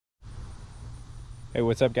Hey,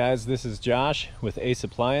 what's up guys? This is Josh with Ace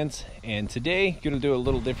Appliance, and today I'm going to do a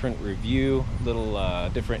little different review,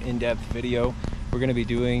 different in-depth video. We're going to be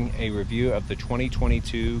doing a review of the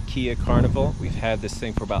 2022 Kia Carnival. We've had this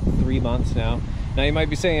thing for about 3 months now. Now you might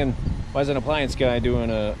be saying, why is an appliance guy doing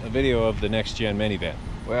a video of the next gen minivan?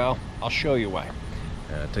 Well, I'll show you why.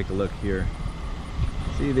 Take a look here.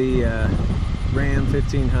 See the Ram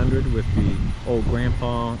 1500 with the old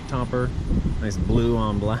grandpa topper, nice blue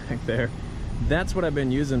on black there. That's what I've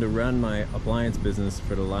been using to run my appliance business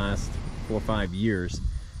for the last 4 or 5 years.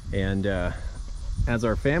 And as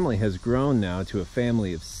our family has grown now to a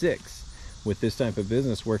family of 6 with this type of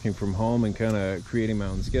business, working from home and kind of creating my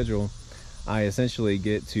own schedule, I essentially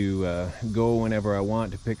get to go whenever I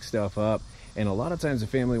want to pick stuff up. And a lot of times the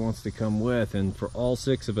family wants to come with, and for all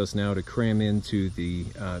 6 of us now to cram into the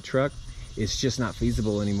truck, it's just not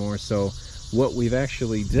feasible anymore. So what we've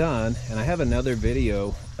actually done, and I have another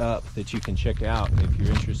video up that you can check out if you're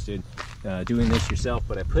interested doing this yourself,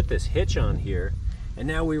 but I put this hitch on here, and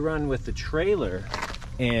now we run with the trailer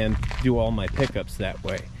and do all my pickups that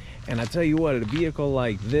way. And I tell you what, a vehicle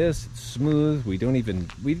like this, it's smooth. We don't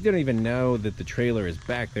even know that the trailer is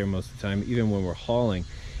back there most of the time, even when we're hauling.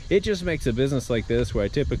 It just makes a business like this, where I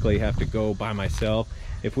typically have to go by myself,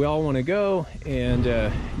 if we all want to go and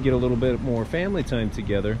get a little bit more family time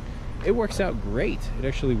together, it works out great. It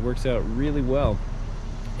actually works out really well.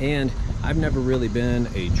 And I've never really been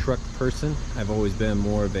a truck person. I've always been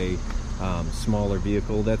more of a smaller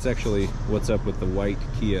vehicle. That's actually what's up with the white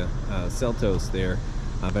Kia Seltos there.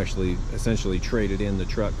 I've actually essentially traded in the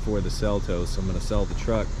truck for the Seltos, so I'm going to sell the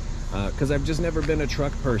truck because I've just never been a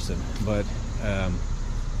truck person. But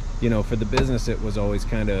you know, for the business it was always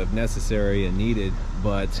kind of necessary and needed,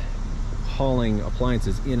 but hauling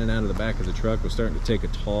appliances in and out of the back of the truck was starting to take a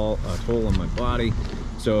toll on my body.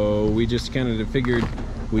 So we just kind of figured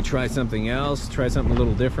we'd try something else, try something a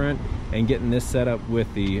little different, and getting this set up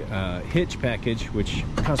with the hitch package, which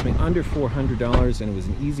cost me under $400, and it was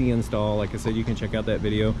an easy install. Like I said, you can check out that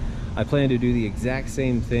video. I plan to do the exact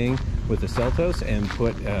same thing with the Seltos and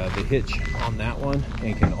put the hitch on that one,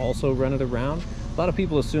 and can also run it around. A lot of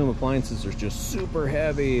people assume appliances are just super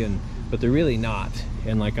heavy, but they're really not.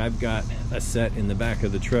 And like, I've got a set in the back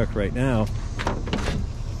of the truck right now,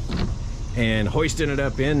 and hoisting it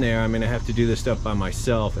up in there, I'm gonna have to do this stuff by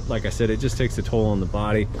myself. Like I said, it just takes a toll on the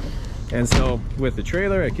body. And so with the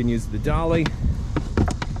trailer, I can use the dolly.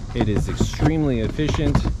 It is extremely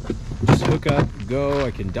efficient. Just hook up, go.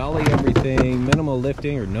 I can dolly everything, minimal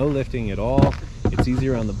lifting or no lifting at all. It's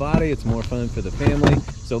easier on the body, it's more fun for the family.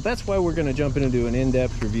 So that's why we're gonna jump in and do an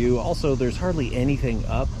in-depth review. Also, there's hardly anything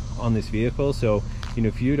up on this vehicle, so you know,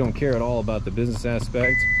 if you don't care at all about the business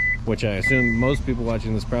aspect, which I assume most people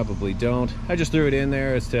watching this probably don't, I just threw it in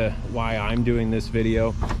there as to why I'm doing this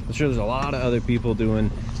video. I'm sure there's a lot of other people doing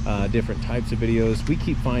different types of videos. We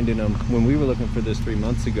keep finding them. When we were looking for this 3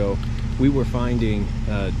 months ago, we were finding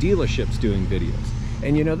dealerships doing videos.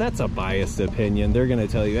 And you know, that's a biased opinion. They're gonna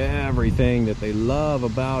tell you everything that they love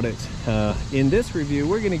about it. In this review,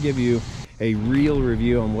 we're gonna give you a real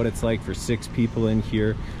review on what it's like for 6 people in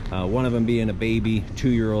here. One of them being a baby,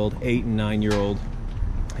 2-year-old, 8 and 9-year-old,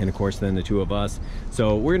 and of course then the 2 of us.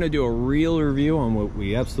 So we're gonna do a real review on what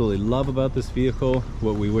we absolutely love about this vehicle,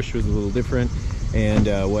 what we wish was a little different, and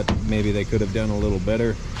what maybe they could have done a little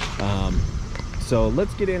better. So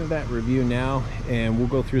let's get into that review now, and we'll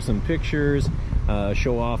go through some pictures,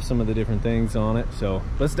 show off some of the different things on it. So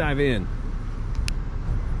let's dive in.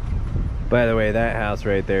 By the way, that house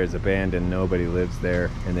right there is abandoned. Nobody lives there,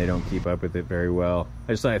 and they don't keep up with it very well.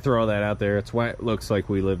 I just thought I'd throw that out there. It's why it looks like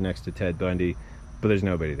we live next to Ted Bundy, but there's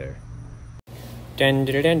nobody there. Dun,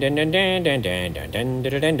 dun, dun, dun, dun, dun, dun, dun, dun,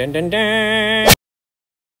 dun, dun, dun, dun.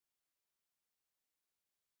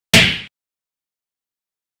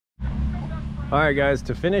 All right guys,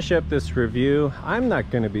 to finish up this review, I'm not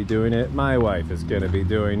going to be doing it. My wife is going to be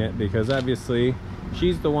doing it, because obviously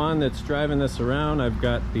she's the one that's driving this around. I've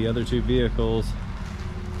got the other 2 vehicles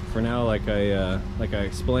for now, like I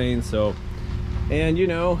explained. So, and you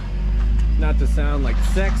know, not to sound like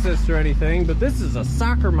sexist or anything, but this is a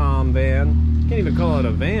soccer mom van. Can't even call it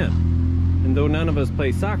a van. And though none of us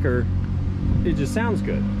play soccer, it just sounds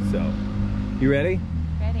good. So, you ready?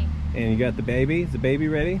 Ready. And you got the baby? Is the baby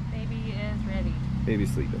ready? Baby is ready.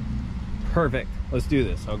 Baby's sleeping. Perfect. Let's do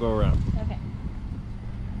this. I'll go around. Okay.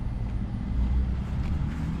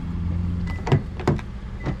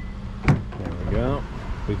 There we go.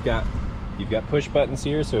 You've got push buttons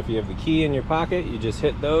here, so if you have the key in your pocket, you just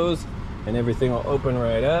hit those and everything will open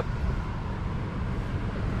right up.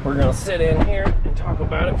 We're gonna sit in here and talk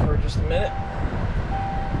about it for just a minute.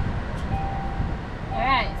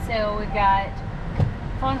 Alright, so we've got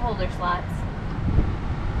phone holder slots,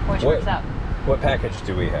 which works out. What package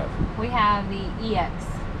do we have? We have the EX.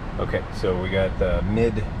 Okay, so we got the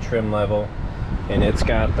mid trim level, and it's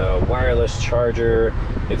got the wireless charger,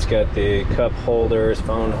 it's got the cup holders,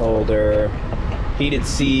 phone holder, heated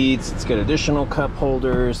seats, it's got additional cup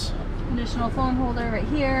holders. Additional phone holder right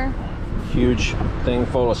here. Huge thing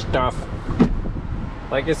full of stuff.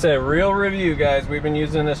 Like I said, real review, guys. We've been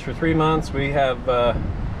using this for 3 months. We have 4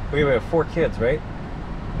 kids, right?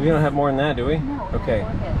 We don't have more than that, do we? No, we okay.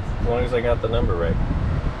 have 4 kids. As long as I got the number right.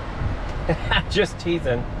 Just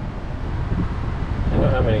teasing. I know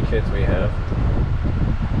how many kids we have.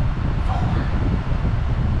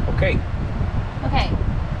 4. Okay. Okay.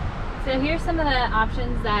 So here's some of the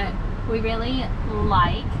options that we really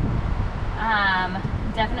like.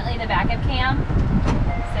 Definitely the backup cam.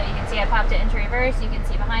 So you can see I popped it into reverse. You can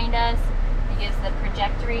see behind us. It gives the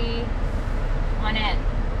trajectory on it.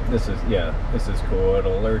 This is cool.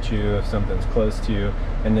 It'll alert you if something's close to you.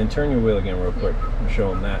 And then turn your wheel again real quick. Show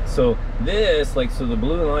them that. So this, so the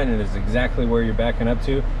blue line is exactly where you're backing up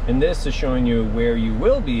to. And this is showing you where you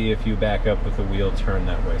will be if you back up with the wheel turned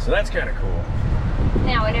that way. So that's kind of cool.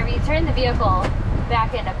 Now, whenever you turn the vehicle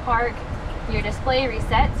back into park, your display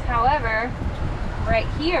resets. However, right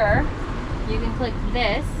here, you can click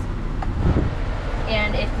this,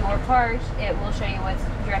 and if you're parked, it will show you what's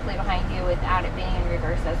directly behind you without it being in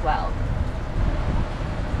reverse as well.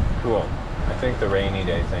 Cool. I think the rainy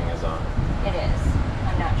day thing is on. It is.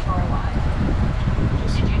 I'm not sure why.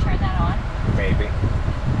 Did you turn that on? Maybe.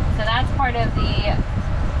 So that's part of the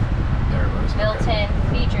built-in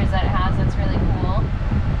features that it has. That's really cool.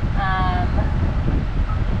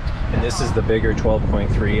 And this is the bigger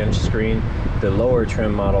 12.3 inch screen. The lower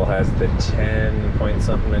trim model has the 10 point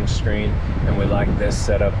something inch screen, and we like this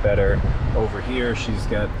setup better. Over here, she's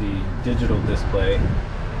got the digital display in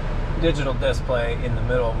the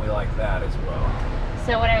middle, and we like that as well.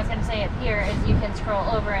 So what I was going to say up here is you can scroll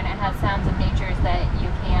over, and it has sounds of natures that you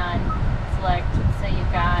can select. So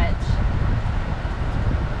you've got,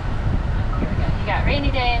 here we go. You got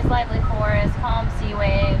rainy days, lively forest, calm sea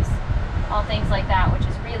waves, all things like that, which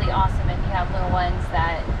is really awesome if you have little ones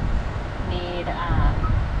that need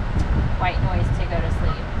white noise to go to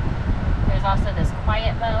sleep. There's also this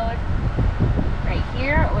quiet mode right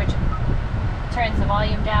here, which turns the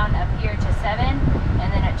volume down up here to 7, and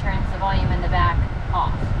then it turns the volume in the back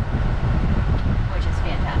off, which is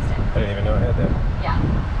fantastic. I didn't even know I had that. Yeah,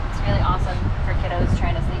 it's really awesome for kiddos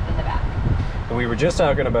trying to sleep in the back. And we were just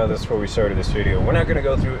talking about this before we started this video. We're not going to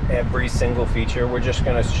go through every single feature. We're just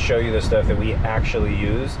going to show you the stuff that we actually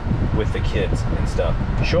use with the kids and stuff.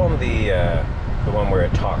 Show them the one where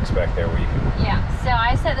it talks back there where you can... Yeah, so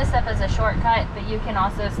I set this up as a shortcut, but you can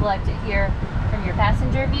also select it here from your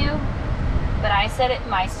passenger view. But I set it,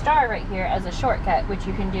 my star right here, as a shortcut, which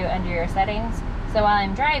you can do under your settings. So while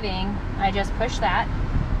I'm driving, I just push that,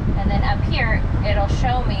 and then up here, it'll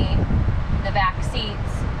show me the back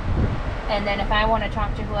seats. And then if I want to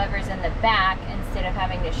talk to whoever's in the back, instead of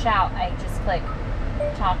having to shout, I just click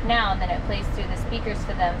talk now, and then it plays through the speakers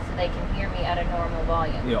for them so they can hear me at a normal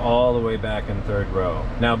volume. Yeah, all the way back in 3rd row.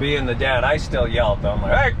 Now, being the dad, I still yelled. I'm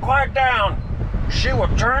like, hey, quiet down! She will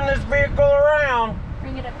turn this vehicle around!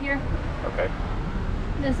 Bring it up here. Okay.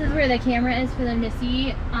 This is where the camera is for them to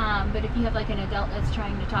see, but if you have like an adult that's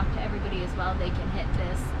trying to talk to everybody as well, they can hit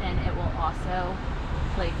this and it will also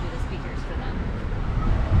play through the speakers for them.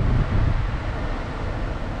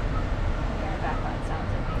 I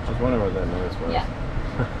was wondering what that noise was. Yeah.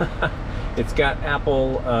 It's got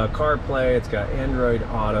Apple CarPlay, it's got Android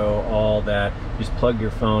Auto, all that. You just plug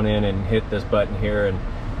your phone in and hit this button here and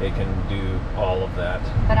it can do all of that.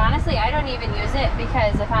 But honestly, I don't even use it,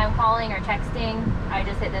 because if I'm calling or texting, I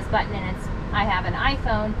just hit this button, and I have an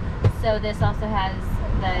iPhone, so this also has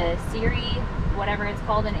the Siri, whatever it's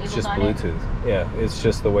called, enabled it's just on Bluetooth. it. Yeah, it's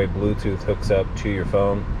just the way Bluetooth hooks up to your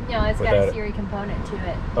phone. No, it's got a Siri component to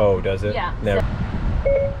it. Oh, does it? Yeah. Never.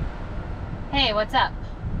 So, hey, what's up?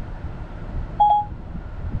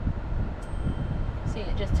 See,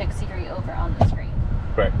 it just took Siri over on the screen.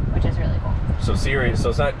 Right. Which is really cool. So Siri, so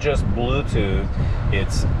it's not just Bluetooth,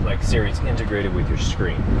 it's like Siri's integrated with your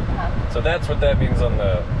screen. So that's what that means on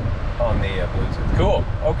the Bluetooth. Cool.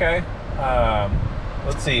 Okay.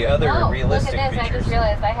 Let's see other realistic look at this. features. I just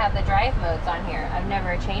realized I have the drive modes on here. I've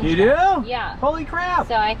never changed You them. do? Yeah. Holy crap.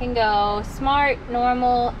 So I can go smart,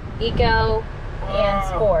 normal, eco, and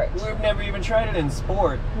sport. We've never even tried it in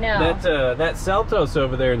sport. No. That Seltos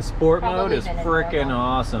over there in sport mode is freaking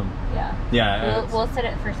awesome. Yeah. Yeah. We'll set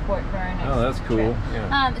it for sport for our next that's cool. trip.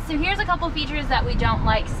 Yeah. So here's a couple features that we don't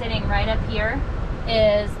like sitting right up here.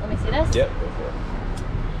 Is, let me see this. Yep, go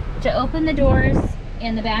for it. To open the doors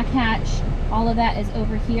and the back hatch, all of that is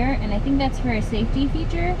over here, and I think that's for a safety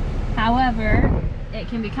feature. However, it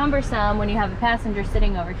can be cumbersome when you have a passenger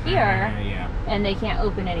sitting over here and they can't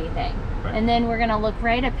open anything. Right. And then we're gonna look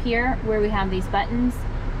right up here where we have these buttons.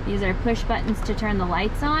 These are push buttons to turn the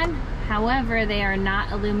lights on. However, they are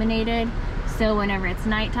not illuminated, so whenever it's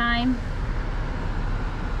nighttime,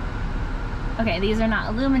 okay, these are not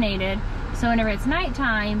illuminated, so whenever it's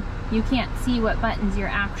nighttime, you can't see what buttons you're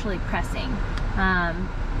actually pressing.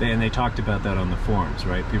 And they talked about that on the forums,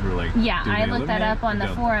 right? People were like, yeah, I looked that up on the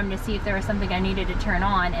forum to see if there was something I needed to turn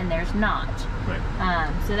on, and there's not. Right.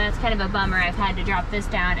 So that's kind of a bummer. I've had to drop this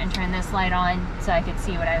down and turn this light on so I could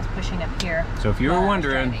see what I was pushing up here. So if you were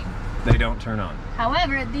wondering, they don't turn on.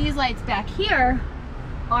 However, these lights back here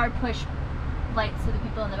are push lights, so the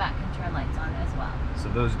people in the back can turn lights on as well. So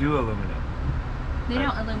those do illuminate? They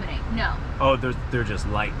don't illuminate, no. Oh, they're just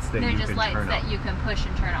lights that you can turn on. They're just lights that you can push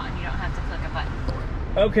and turn on. You don't have to click a button for it.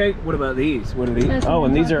 Okay, what about these? What are these? Oh,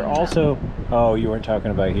 and these are also, oh, you weren't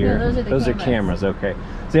talking about here. No, those are cameras, okay.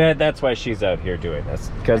 So yeah, that's why she's out here doing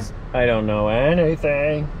this, because I don't know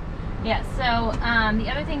anything. Yeah, so the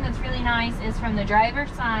other thing that's really nice is from the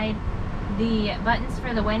driver's side, the buttons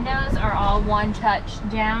for the windows are all one touch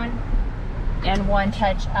down and one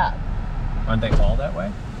touch up. Aren't they all that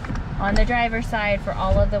way? On the driver's side for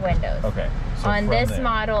all of the windows. Okay. So on this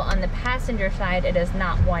model, on the passenger side, it is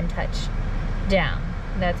not one touch down.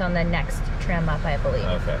 That's on the next trim up, I believe.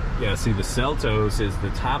 Okay. Yeah, see, the Seltos is the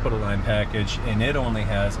top of the line package, and it only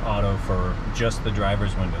has auto for just the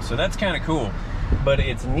driver's window. So that's kind of cool, but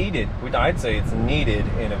it's needed. I'd say it's needed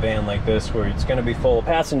in a van like this where it's going to be full of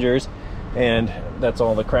passengers, and that's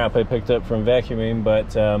all the crap I picked up from vacuuming.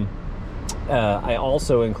 But I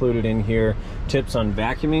also included in here tips on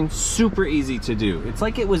vacuuming. Super easy to do. It's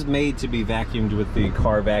like it was made to be vacuumed with the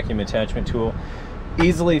car vacuum attachment tool.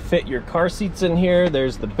 Easily fit your car seats in here.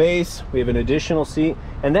 There's the base. We have an additional seat,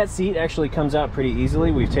 and that seat actually comes out pretty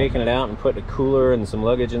easily. We've taken it out and put a cooler and some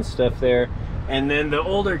luggage and stuff there. And then the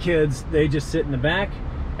older kids, they just sit in the back,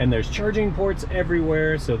 and there's charging ports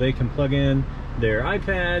everywhere, so they can plug in their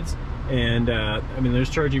iPads. And I mean, there's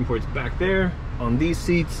charging ports back there on these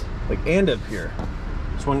seats, like, and up here.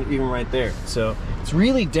 There's one even right there. So it's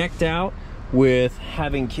really decked out with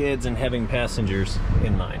having kids and having passengers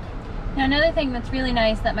in mind. Now, another thing that's really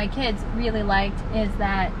nice that my kids really liked is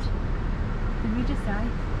that, did we just die?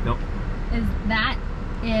 Nope.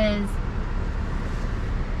 Is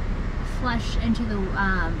flush into the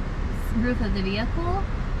roof of the vehicle,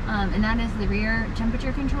 and that is the rear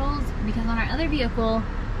temperature controls, because on our other vehicle,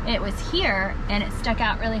 it was here and it stuck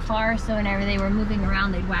out really far, so whenever they were moving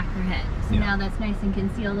around, they'd whack their head. So now that's nice and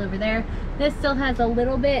concealed over there. This still has a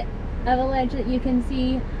little bit of a ledge that you can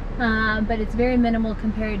see, but it's very minimal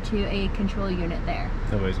compared to a control unit there.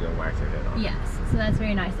 Nobody's gonna whack their head on. Yes, so that's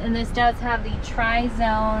very nice. And this does have the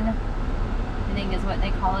tri-zone, I think is what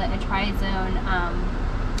they call it, a tri-zone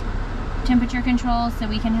temperature control, so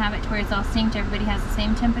we can have it to where it's all synced, everybody has the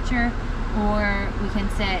same temperature, or we can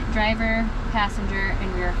set driver, passenger,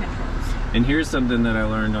 and rear controls. And here's something that I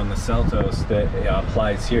learned on the Seltos that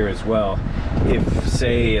applies here as well. If,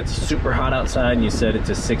 say, it's super hot outside and you set it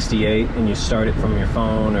to 68 and you start it from your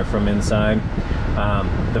phone or from inside,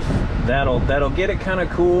 that'll get it kind of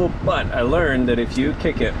cool. But I learned that if you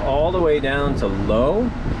kick it all the way down to low,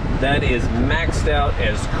 that is maxed out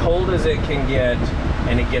as cold as it can get,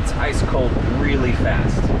 and it gets ice cold really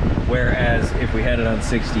fast. Whereas if we had it on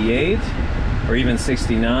 68 or even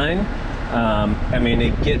 69, I mean,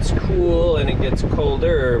 it gets cool and it gets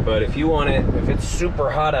colder, but if you want it, if it's super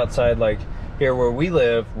hot outside, like here where we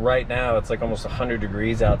live right now, it's like almost 100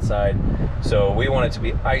 degrees outside. So we want it to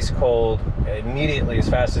be ice cold immediately, as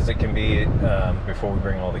fast as it can be, before we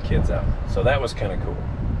bring all the kids out. So that was kind of cool.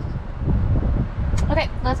 Okay,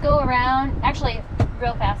 let's go around, actually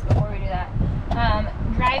real fast before we do that.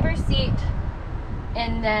 Driver's seat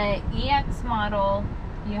in the EX model,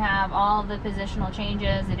 you have all the positional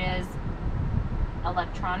changes. It is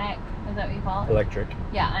electronic, is that what you call it? Electric.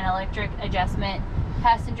 Yeah, an electric adjustment.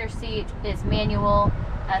 Passenger seat is manual,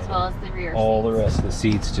 as well as the rear all seats. The rest of the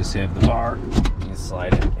seats just have the bar. You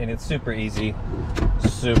slide it, and it's super easy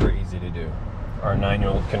to do. Our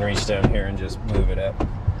 9-year-old can reach down here and just move it up.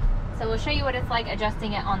 So we'll show you what it's like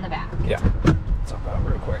adjusting it on the back. Yeah, let's hop out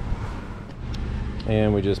real quick.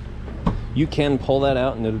 And we just, you can pull that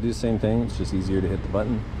out and it'll do the same thing. It's just easier to hit the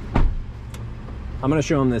button. I'm gonna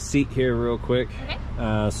show them this seat here real quick.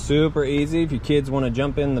 Okay. Super easy. If your kids want to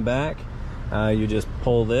jump in the back, you just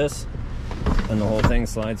pull this and the whole thing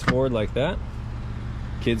slides forward like that.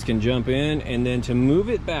 Kids can jump in, and then to move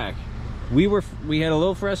it back, we had a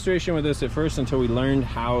little frustration with this at first until we learned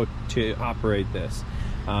how to operate this.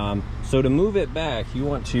 So to move it back, you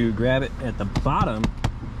want to grab it at the bottom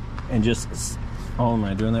and just, oh, am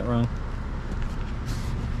I doing that wrong?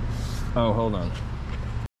 Oh, hold on.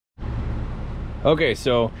 Okay,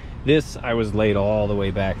 so this, I was laid all the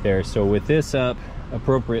way back there. So with this up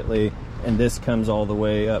appropriately, and this comes all the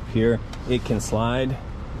way up here, it can slide.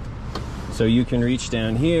 So you can reach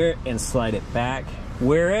down here and slide it back.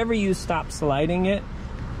 Wherever you stop sliding it,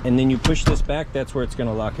 and then you push this back, that's where it's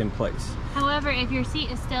gonna lock in place. However, if your seat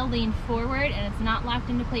is still leaned forward and it's not locked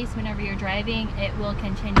into place whenever you're driving, it will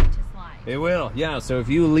continue to slide. It will, yeah. So if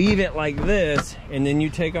you leave it like this and then you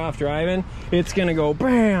take off driving, it's gonna go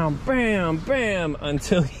bam, bam, bam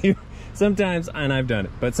until you, sometimes, and I've done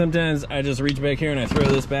it, but sometimes I just reach back here and I throw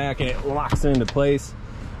this back and it locks into place.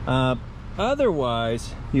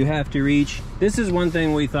 Otherwise, you have to reach, this is one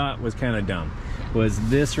thing we thought was kind of dumb, was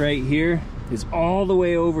this right here is all the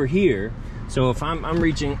way over here. So if I'm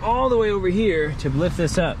reaching all the way over here to lift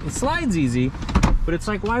this up, it slides easy, but it's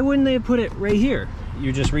like, why wouldn't they put it right here?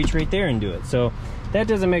 You just reach right there and do it. So that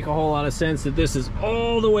doesn't make a whole lot of sense, that this is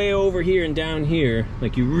all the way over here and down here.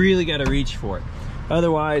 Like, you really got to reach for it.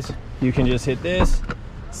 Otherwise, you can just hit this,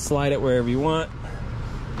 slide it wherever you want,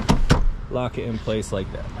 lock it in place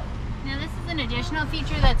like that. Now this is an additional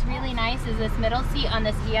feature that's really nice, is this middle seat on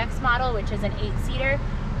this EX model, which is an 8-seater.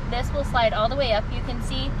 This will slide all the way up, you can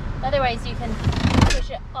see. Otherwise, you can push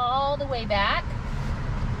it all the way back.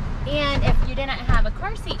 And if you didn't have a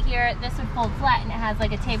car seat here, this would fold flat and it has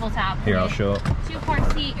like a tabletop. Here, I'll show it. 2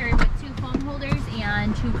 car seat, or with 2 phone holders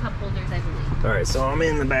and 2 cup holders, I believe. All right, so I'm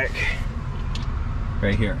in the back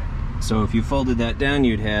right here. So if you folded that down,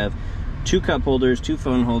 you'd have 2 cup holders, 2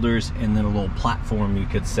 phone holders, and then a little platform you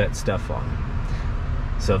could set stuff on.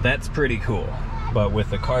 So that's pretty cool. But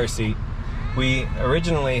with the car seat, we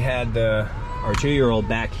originally had our 2-year-old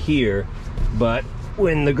back here, but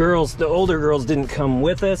when the older girls didn't come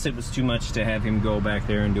with us, it was too much to have him go back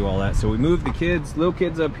there and do all that. So we moved the little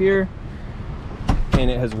kids up here,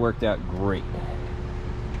 and it has worked out great.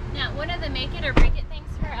 Now, one of the make it or break it things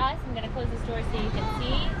for us, I'm gonna close this door so you can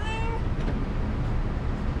see.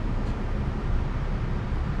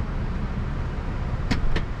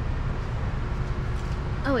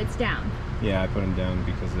 Oh, it's down. Yeah, I put him down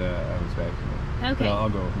because I was vacuuming. Okay. No, I'll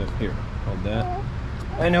go lift here. Hold that.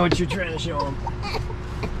 I know what you're trying to show him.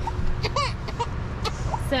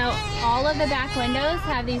 So all of the back windows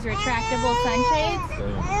have these retractable sunshades.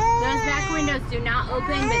 Those back windows do not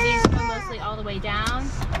open, but these go mostly all the way down.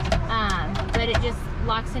 But it just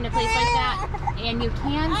locks into place like that. And you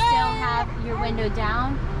can still have your window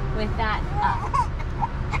down with that up.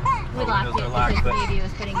 We locked it because the baby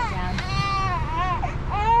was putting it down.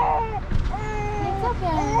 It's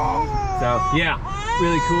okay. So yeah,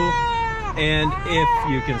 really cool. And if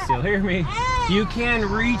you can still hear me, you can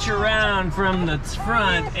reach around from the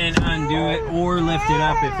front and undo it or lift it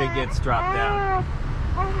up if it gets dropped down.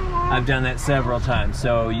 I've done that several times.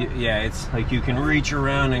 So yeah, it's like you can reach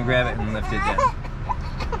around and grab it and lift it down.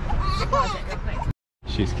 Pause it real quick.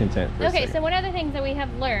 She's content. Okay, so one of the things that we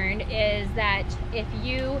have learned is that if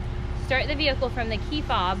you start the vehicle from the key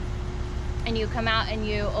fob and you come out and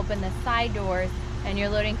you open the side doors and you're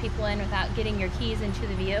loading people in without getting your keys into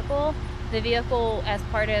the vehicle, as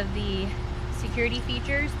part of the security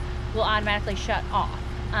features, will automatically shut off.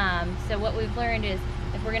 So what we've learned is,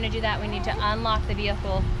 if we're going to do that, we need to unlock the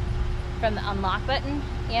vehicle from the unlock button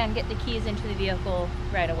and get the keys into the vehicle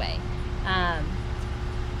right away.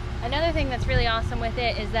 Another thing that's really awesome with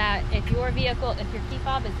it is that if your key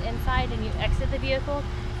fob is inside and you exit the vehicle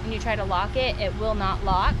and you try to lock it, it will not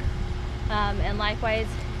lock. And likewise,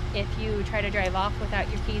 if you try to drive off without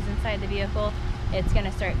your keys inside the vehicle, it's going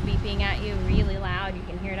to start beeping at you really loud. You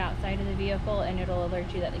can hear it outside of the vehicle, and it'll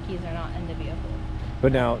alert you that the keys are not in the vehicle.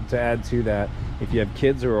 But now, to add to that, if you have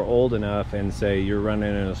kids who are old enough and say you're running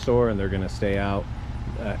in a store and they're going to stay out,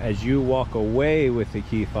 as you walk away with the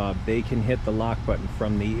key fob, they can hit the lock button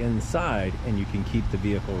from the inside and you can keep the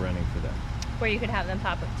vehicle running for them. Or you could have them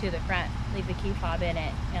pop up to the front, leave the key fob in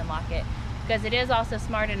it, and lock it. Because it is also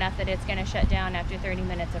smart enough that it's going to shut down after 30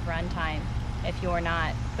 minutes of run time if you're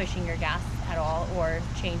not pushing your gas at all or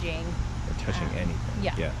changing. Or touching anything.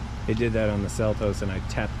 Yeah. It did that on the Seltos, and I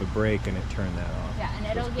tapped the brake and it turned that off. Yeah, and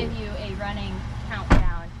it'll give you a running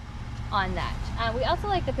countdown on that. We also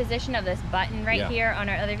like the position of this button right here. On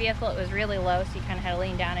our other vehicle, it was really low, so you kind of had to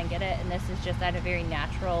lean down and get it, and this is just at a very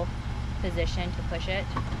natural position to push it.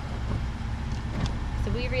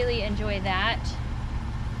 So we really enjoy that.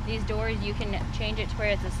 These doors, you can change it to where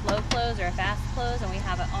it's a slow close or a fast close, and we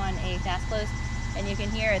have it on a fast close, and you can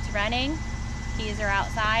hear it's running. Keys are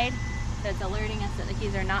outside, So it's alerting us that the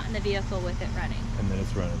keys are not in the vehicle with it running. And then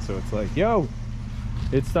it's running. So it's like, yo,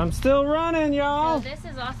 I'm still running, y'all. So this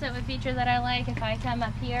is also a feature that I like. If I come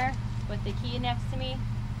up here with the key next to me,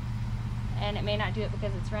 and it may not do it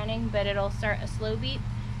because it's running, but it'll start a slow beep.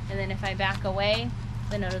 And then if I back away,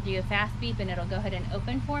 then it'll do a fast beep and it'll go ahead and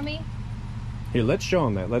open for me. Here, let's show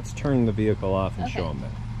them that. Let's turn the vehicle off and show them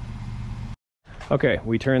that. Okay,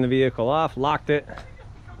 we turned the vehicle off, locked it.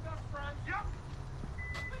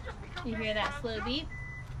 You hear that slow beep?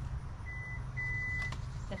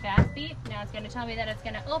 The fast beep. Now it's going to tell me that it's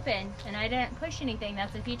going to open, and I didn't push anything.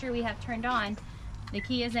 That's a feature we have turned on. The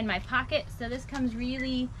key is in my pocket, so this comes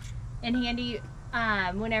really in handy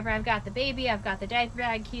whenever I've got the baby, I've got the diaper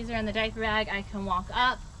bag, keys are in the diaper bag, I can walk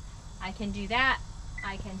up, I can do that.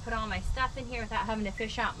 I can put all my stuff in here without having to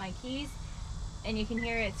fish out my keys, and you can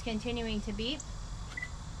hear it's continuing to beep.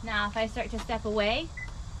 Now if I start to step away,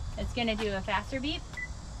 it's going to do a faster beep.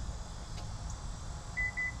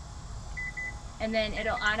 And then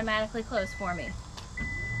it'll automatically close for me.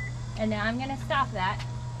 And now I'm going to stop that.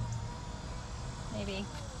 Maybe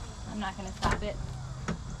I'm not going to stop it.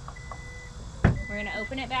 We're going to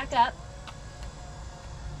open it back up.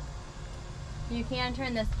 You can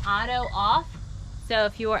turn this auto off. So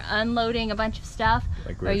if you are unloading a bunch of stuff,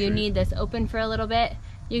 like or you need this open for a little bit,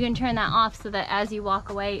 you can turn that off so that as you walk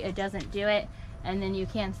away, it doesn't do it. And then you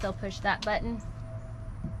can still push that button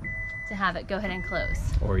to have it go ahead and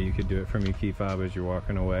close. Or you could do it from your key fob as you're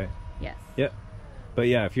walking away. Yes. Yep. But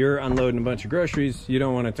yeah, if you're unloading a bunch of groceries, you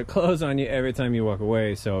don't want it to close on you every time you walk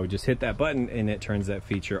away. So just hit that button and it turns that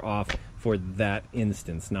feature off for that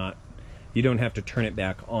instance. You don't have to turn it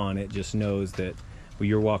back on. It just knows that when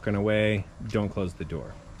you're walking away, don't close the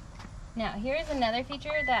door. Now, here's another feature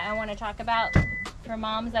that I want to talk about for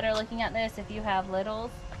moms that are looking at this if you have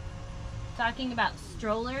littles. Talking about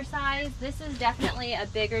stroller size, this is definitely a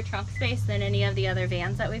bigger trunk space than any of the other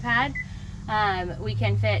vans that we've had. We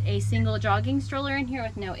can fit a single jogging stroller in here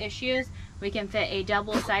with no issues. We can fit a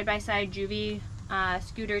double side-by-side juvie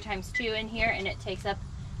scooter ×2 in here, and it takes up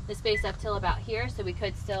the space up till about here, so we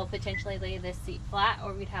could still potentially lay this seat flat,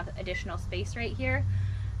 or we'd have additional space right here.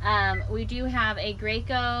 We do have a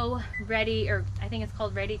Graco ready, or I think it's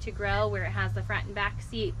called Ready to Grow, where it has the front and back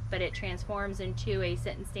seat, but it transforms into a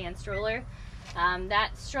sit and stand stroller. That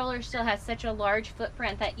stroller still has such a large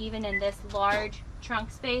footprint that even in this large trunk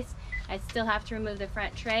space, I still have to remove the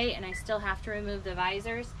front tray and I still have to remove the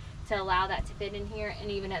visors to allow that to fit in here, and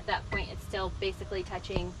even at that point it's still basically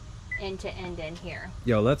touching end to end in here.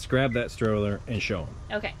 Yo, let's grab that stroller and show them.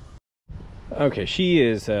 Okay. Okay, she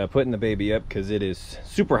is putting the baby up because it is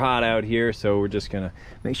super hot out here, so we're just gonna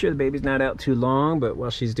make sure the baby's not out too long. But while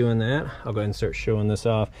she's doing that, I'll go ahead and start showing this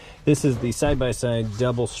off. This is the side-by-side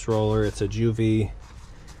double stroller. It's a juvie,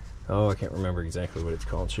 oh, I can't remember exactly what it's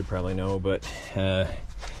called, should probably know, but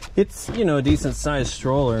it's, you know, a decent sized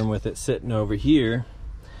stroller, and with it sitting over here,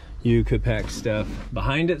 you could pack stuff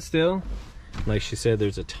behind it still. Like she said,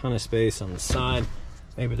 there's a ton of space on the side.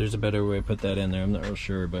 Maybe there's a better way to put that in there, I'm not real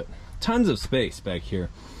sure, but tons of space back here.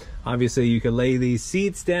 Obviously you could lay these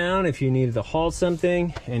seats down if you needed to haul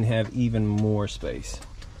something and have even more space.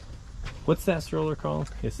 What's that stroller called?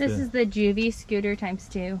 This is the Juvie Scooter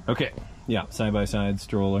 ×2. Okay, yeah, side-by-side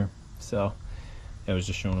stroller. So I was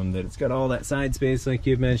just showing them that it's got all that side space like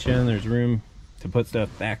you've mentioned. There's room to put stuff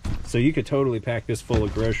back, so you could totally pack this full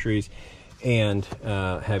of groceries and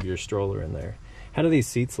have your stroller in there. How do these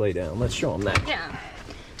seats lay down? Let's show them that. Yeah.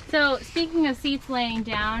 So speaking of seats laying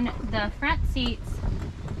down, the front seats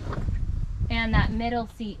and that middle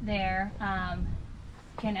seat there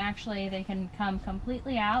they can come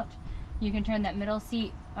completely out. You can turn that middle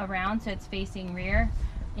seat around so it's facing rear.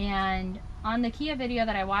 And on the Kia video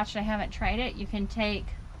that I watched, I haven't tried it, you can take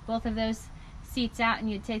both of those seats out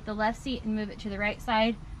and you take the left seat and move it to the right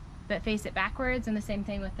side, but face it backwards, and the same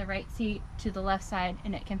thing with the right seat to the left side,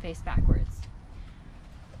 and it can face backwards.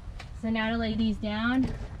 So now to lay these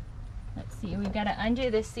down, let's see, we've got to undo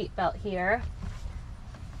this seat belt here.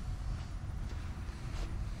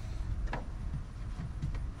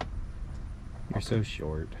 You're so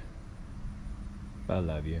short. I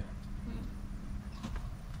love you.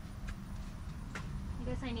 I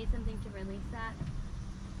guess I need something to release that.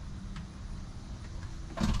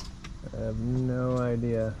 I have no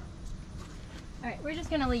idea. Alright, we're just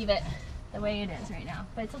going to leave it the way it is right now.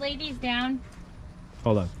 But to lay these down.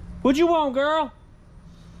 Hold on. What you want, girl?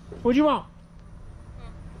 What you want?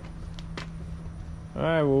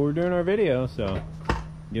 Alright, well, we're doing our video, so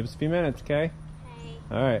give us a few minutes, okay? Okay.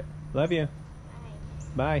 Alright, love you.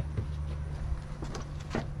 Bye.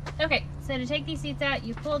 Okay, so to take these seats out,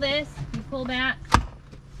 you pull this, you pull back,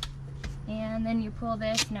 and And then you pull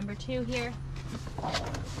this number 2 here,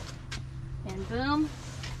 and boom,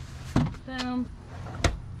 boom,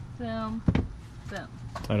 boom, boom.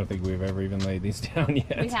 I don't think we've ever even laid these down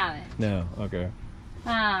yet. We haven't. No, okay.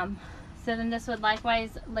 So then this would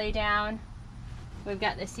likewise lay down. We've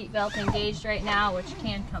got the seat belt engaged right now, which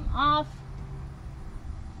can come off.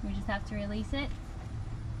 We just have to release it.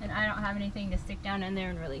 And I don't have anything to stick down in there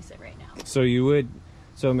and release it right now. So you would,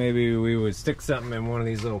 so maybe we would stick something in one of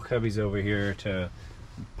these little cubbies over here to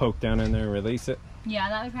poke down in there and release it? Yeah,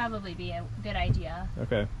 that would probably be a good idea.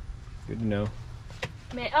 Okay, good to know.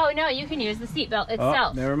 Oh no, you can use the seat belt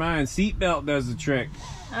itself. Oh, never mind, seat belt does the trick.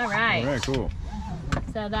 All right. All right, cool.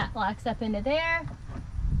 So that locks up into there.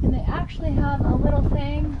 And they actually have a little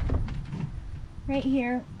thing right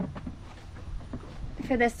here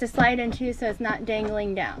for this to slide into so it's not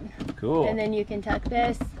dangling down. Cool. And then you can tuck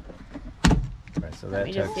this. Right, so Let that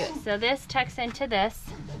me just do it. So this tucks into this.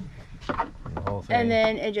 the whole thing. And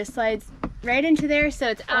then it just slides right into there so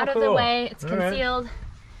it's out of the cool. way. It's All right. concealed.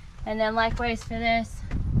 And then likewise for this,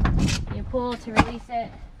 you pull to release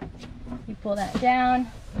it. You pull that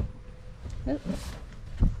down. Oops.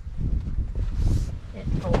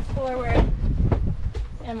 It pulls forward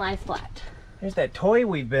and lies flat. Here's that toy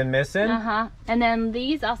we've been missing. And then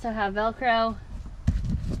these also have Velcro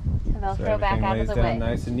to Velcro So back out of the down way.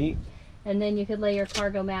 nice and neat. And then you could lay your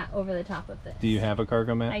cargo mat over the top of this. Do you have a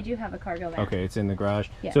cargo mat? I do have a cargo mat. Okay, it's in the garage.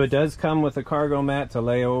 Yes. So it does come with a cargo mat to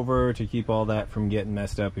lay over to keep all that from getting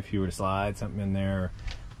messed up if you were to slide something in there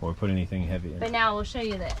or put anything heavy in. But now we'll show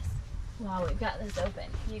you this while we've got this open.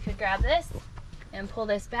 You could grab this and pull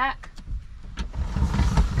this back.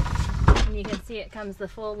 And you can see it comes the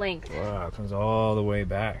full length. Wow, it comes all the way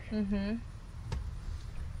back. Mm-hmm.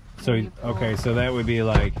 So, okay, so that would be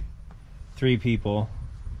like 3 people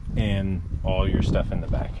and all your stuff in the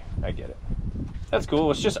back. I get it. That's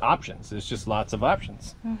cool. It's just options. There's just lots of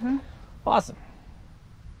options. Mm-hmm. Awesome.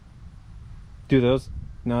 Do those?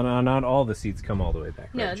 Not all the seats come all the way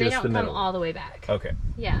back. No, right? they Just don't the come middle. all the way back. Okay.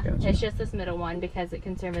 Yeah, Gotcha. it's just this middle one because it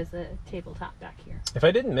can serve as the tabletop back here. If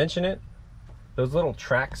I didn't mention it, those little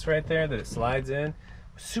tracks right there that it slides in,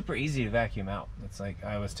 super easy to vacuum out. It's like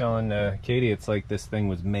I was telling Katie, it's like this thing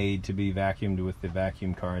was made to be vacuumed with the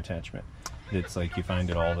vacuum car attachment. It's like you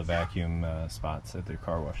find at all the vacuum spots at their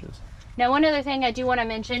car washes. Now, one other thing I do want to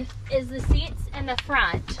mention is the seats in the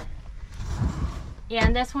front.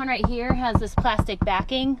 And this one right here has this plastic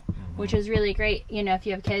backing, which is really great, you know, if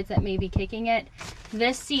you have kids that may be kicking it.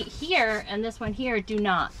 This seat here and this one here do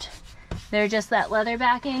not. They're just that leather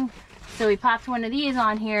backing. So we popped one of these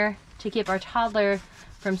on here to keep our toddler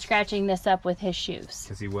from scratching this up with his shoes.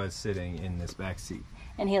 Because he was sitting in this back seat.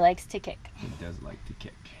 And he likes to kick. He does like to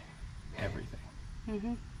kick everything.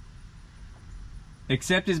 Mm-hmm.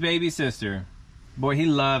 Except his baby sister. Boy, he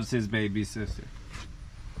loves his baby sister.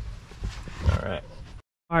 All right.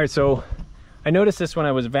 All right, so I noticed this when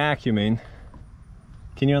I was vacuuming.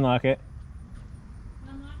 Can you unlock it?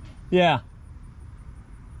 Unlock it? Yeah.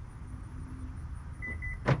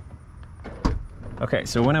 Okay,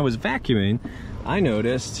 so when I was vacuuming, I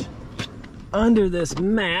noticed under this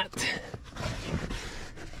mat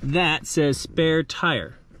that says spare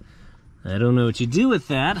tire. I don't know what you do with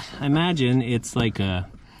that. I imagine it's like a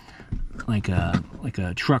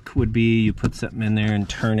truck would be. You put something in there and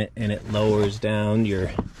turn it, and it lowers down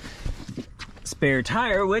your spare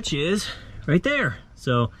tire, which is right there.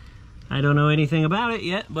 So I don't know anything about it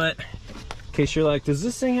yet, but in case you're like, does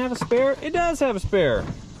this thing have a spare? It does have a spare.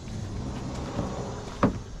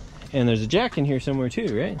 And there's a jack in here somewhere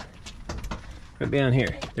too, right? Right down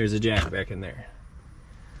here. There's a jack back in there.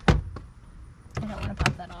 I don't want to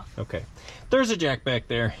pop that off. Okay. There's a jack back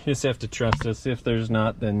there. You just have to trust us. If there's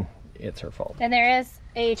not, then it's her fault. And there is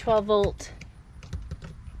a 12-volt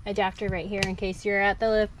adapter right here in case you're at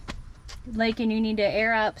the lake and you need to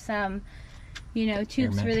air up some, you know,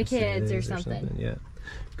 tubes for the kids or something. Yeah.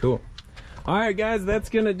 Cool. All right, guys, that's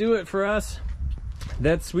going to do it for us.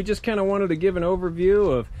 We just kind of wanted to give an overview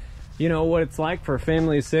of, you know, what it's like for a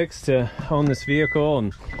family of 6 to own this vehicle.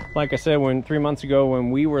 And like I said, 3 months ago when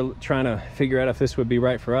we were trying to figure out if this would be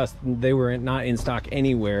right for us, they were not in stock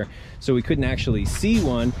anywhere, so we couldn't actually see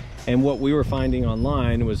one. And what we were finding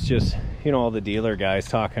online was just, you know, all the dealer guys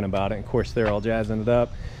talking about it. And of course, they're all jazzing it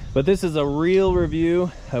up. But this is a real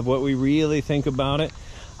review of what we really think about it.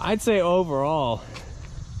 I'd say overall,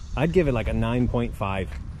 I'd give it like a 9.5.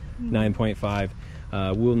 9.5.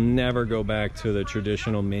 We'll never go back to the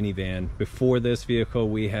traditional minivan. Before this vehicle,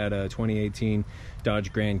 we had a 2018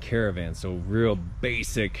 Dodge Grand Caravan, so real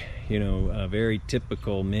basic, you know, a very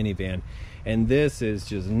typical minivan. And this is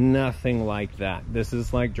just nothing like that. This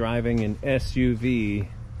is like driving an SUV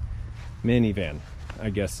minivan, I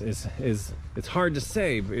guess is it's hard to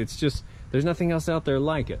say, but it's just there's nothing else out there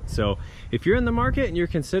like it. So if you're in the market and you're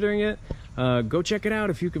considering it, go check it out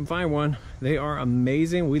if you can find one. They are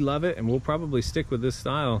amazing. We love it, and we'll probably stick with this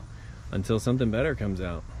style until something better comes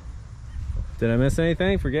out. Did I miss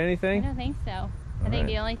anything? Forget anything? I don't think so. I think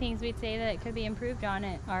the only things we'd say that could be improved on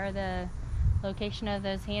it are the location of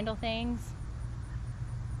those handle things.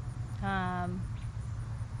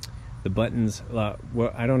 The buttons, well,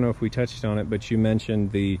 I don't know if we touched on it, but you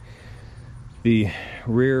mentioned the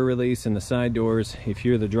rear release and the side doors. If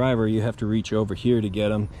you're the driver, you have to reach over here to get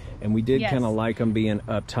them, and we did kind of like them being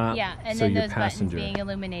up top. Yeah, and so then your those passenger buttons being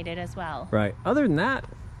illuminated as well. Right. Other than that,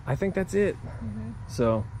 I think that's it.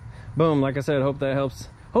 So, boom. Like I said, hope that helps.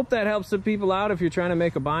 Hope that helps the people out if you're trying to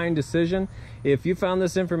make a buying decision. If you found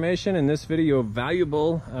this information and this video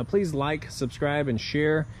valuable, please like, subscribe, and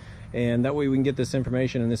share. And that way we can get this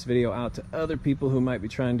information and this video out to other people who might be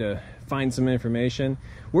trying to find some information.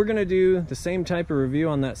 We're going to do the same type of review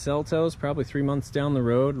on that Seltos probably 3 months down the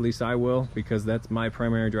road. At least I will, because that's my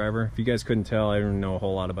primary driver. If you guys couldn't tell, I don't know a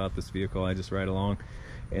whole lot about this vehicle. I just ride along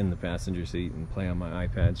in the passenger seat and play on my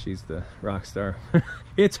iPad. She's the rock star.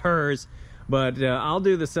 It's hers. But I'll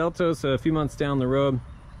do the Seltos a few months down the road.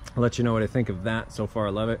 I'll let you know what I think of that. So far, I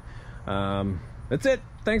love it. That's it.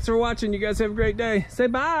 Thanks for watching. You guys have a great day. Say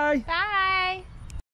bye. Bye.